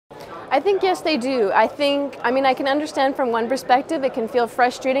I think yes, they do. I mean, I can understand from one perspective, it can feel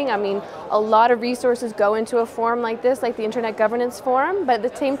frustrating. I mean, a lot of resources go into a forum like this, like the Internet Governance Forum, but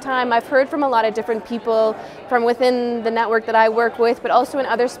at the same time, I've heard from a lot of different people from within the network that I work with, but also in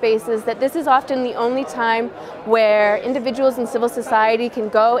other spaces, that this is often the only time where individuals in civil society can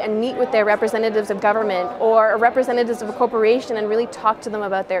go and meet with their representatives of government or representatives of a corporation and really talk to them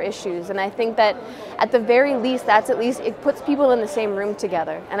about their issues. And I think that at the very least, it puts people in the same room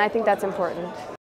together, and I think that's important.